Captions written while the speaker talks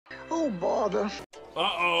Oh, bother.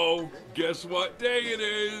 Uh-oh, guess what day it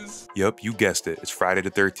is? Yup, you guessed it. It's Friday the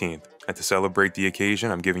 13th. And to celebrate the occasion,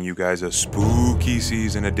 I'm giving you guys a spooky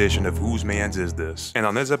season edition of Whose Mans Is This? And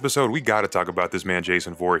on this episode, we gotta talk about this man,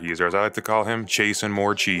 Chasin Voorhees, or as I like to call him, Chasin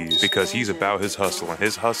MORECHEESE, because he's about his hustle, and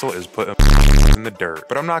his hustle is putting in the dirt.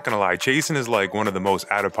 But I'm not gonna lie, Chasin is like one of the most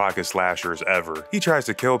out-of-pocket slashers ever. He tries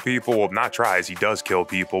to kill people, well, not tries, he does kill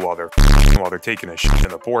people while they're taking a shit in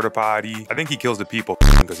the porta potty. I think he kills the people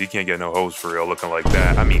because he can't get no hoes for real looking like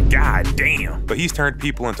that. I mean, god damn. But he's turned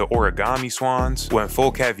people into origami swans, went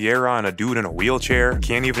full caviera on a dude in a wheelchair.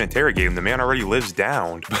 Can't even interrogate him, the man already lives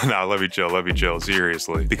down. But nah, let me chill,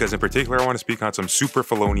 seriously. Because in particular, I want to speak on some super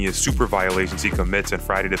felonious, super violations he commits in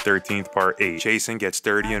Friday the 13th Part 8. Chasin gets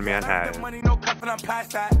dirty in Manhattan.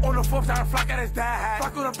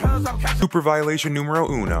 Super violation numero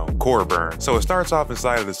uno, core burn. So it starts off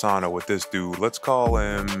inside of the sauna with this dude, let's call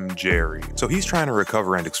him Jerry. So he's trying to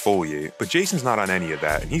recover and exfoliate, but Jason's not on any of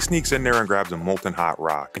that, and he sneaks in there and grabs a molten hot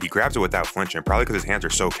rock. And he grabs it without flinching, probably because his hands are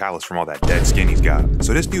so callous from all that dead skin he's got.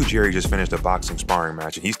 So this dude Jerry just finished a boxing sparring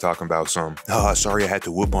match, and he's talking about some, sorry I had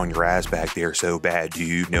to whoop on your ass back there so bad,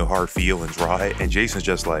 dude, no hard feelings, right? And Jason's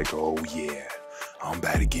just like, oh yeah, I'm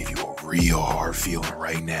about to give you a real hard feeling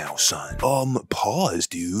right now, son. Pause,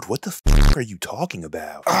 dude. What the f are you talking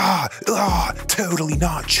about? Totally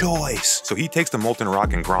not choice. So he takes the molten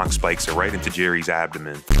rock and Gronk spikes it right into Jerry's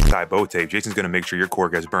abdomen. Tybo tape. Jason's gonna make sure your core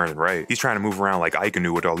gets burned, right? He's trying to move around like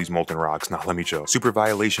Aikanu with all these molten rocks. Nah, let me chill. Super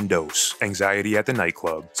violation dose. Anxiety at the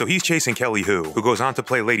nightclub. So he's chasing Kelly who goes on to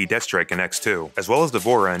play Lady Deathstrike in X2, as well as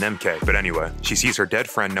Devora in MK. But anyway, she sees her dead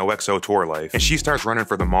friend No XO tour life, and she starts running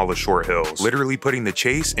for the Mall of Short Hills, literally putting the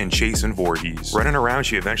chase in Chasin Voorhees. Running around,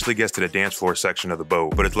 she eventually gets to the dance floor section of the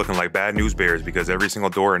boat, but it's looking like bad news bears because every single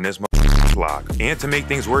door in this locked. And to make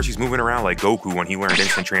things worse, he's moving around like Goku when he learned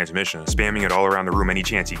instant transmission, spamming it all around the room any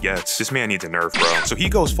chance he gets. This man needs a nerf, bro. So he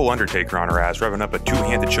goes full Undertaker on her ass, revving up a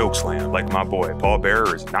two-handed choke slam. Like my boy, Paul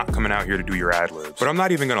Bearer is not coming out here to do your ad-libs. But I'm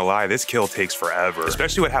not even gonna lie, this kill takes forever.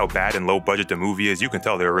 Especially with how bad and low budget the movie is, you can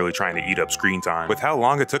tell they were really trying to eat up screen time. With how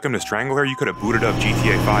long it took him to strangle her, you could have booted up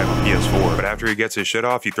GTA 5 on PS4. But after he gets his shit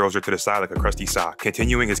off, he throws her to the side like a crusty sock,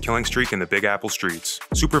 continuing his killing streak in the Big Apple streets.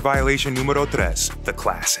 Super violation numero tres, the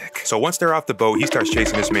classic. So once they're off the boat, he starts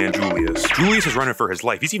chasing this man Julius. Julius is running for his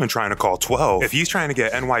life. He's even trying to call 12. If he's trying to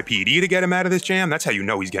get NYPD to get him out of this jam, that's how you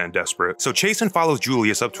know he's getting desperate. So Chasin follows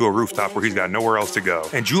Julius up to a rooftop where he's got nowhere else to go.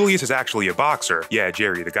 And Julius is actually a boxer. Yeah,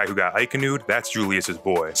 Jerry, the guy who got Aikanud, that's Julius's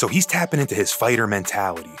boy. So he's tapping into his fighter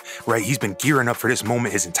mentality, right? He's been gearing up for this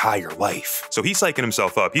moment his entire life. So he's psyching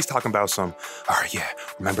himself up. He's talking about some, all right, yeah,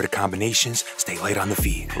 remember the combinations, stay light on the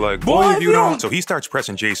feet. Like, boy, if you don't. So he starts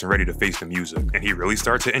pressing Chasin ready to face the music. And he really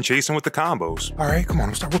starts hitting Chasin with the combos. All right, come on,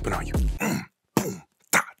 I'm start whooping on you. Boom,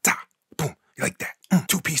 ta, ta, boom, you like that?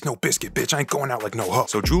 Two-piece, no biscuit, bitch, I ain't going out like no hoe.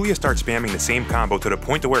 So Julius starts spamming the same combo to the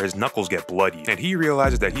point to where his knuckles get bloody. And he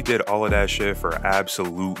realizes that he did all of that shit for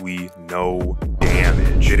absolutely no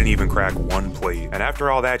damage. Didn't even crack one plate. And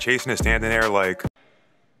after all that, Chasin is standing there like,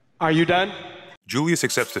 are you done? Julius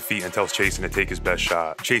accepts defeat and tells Chasin to take his best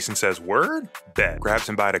shot. Chasin says, word? Bet. Grabs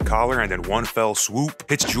him by the collar and then one fell swoop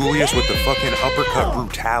hits Julius with the fucking uppercut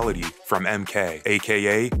brutality from MK,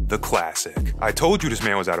 aka the classic. I told you this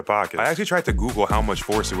man was out of pocket. I actually tried to Google how much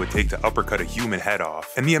force it would take to uppercut a human head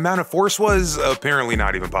off, and the amount of force was apparently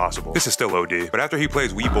not even possible. This is still OD. But after he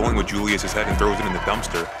plays Wii Bowling with Julius's head and throws it in the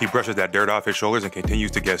dumpster, he brushes that dirt off his shoulders and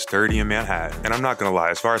continues to get sturdy in Manhattan. And I'm not gonna lie,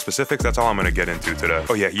 as far as specifics, that's all I'm gonna get into today.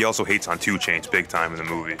 Oh yeah, he also hates on 2 Chainz big time in the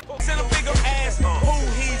movie.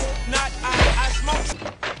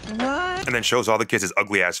 And then shows all the kids his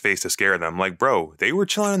ugly ass face to scare them. Like, bro, they were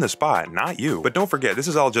chilling in the spot, not you. But don't forget, this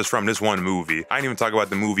is all just from this one movie. I ain't even talk about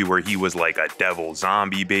the movie where he was like a devil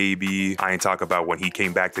zombie baby. I ain't talk about when he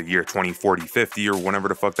came back to the year 2040, 50 or whenever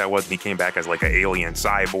the fuck that was, and he came back as like an alien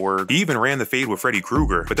cyborg. He even ran the fade with Freddy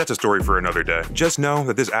Krueger, but that's a story for another day. Just know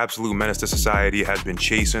that this absolute menace to society has been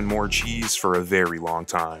chasing MORECHEESE for a very long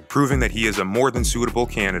time, proving that he is a more than suitable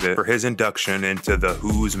candidate for his induction into the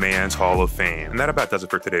Whose Mans Hall of Fame. And that about does it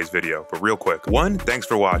for today's video. But real quick, 1, thanks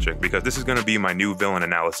for watching, because this is going to be my new villain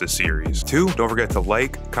analysis series. 2, don't forget to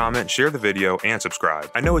like, comment, share the video, and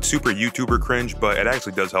subscribe. I know it's super YouTuber cringe, but it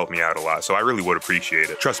actually does help me out a lot, so I really would appreciate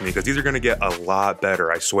it. Trust me, because these are going to get a lot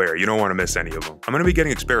better, I swear. You don't want to miss any of them. I'm going to be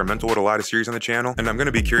getting experimental with a lot of series on the channel, and I'm going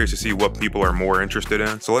to be curious to see what people are more interested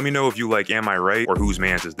in, so let me know if you like Am I Right or Whose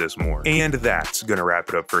Mans Is This more. And that's going to wrap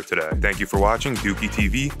it up for today. Thank you for watching. Dookie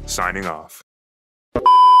TV, signing off.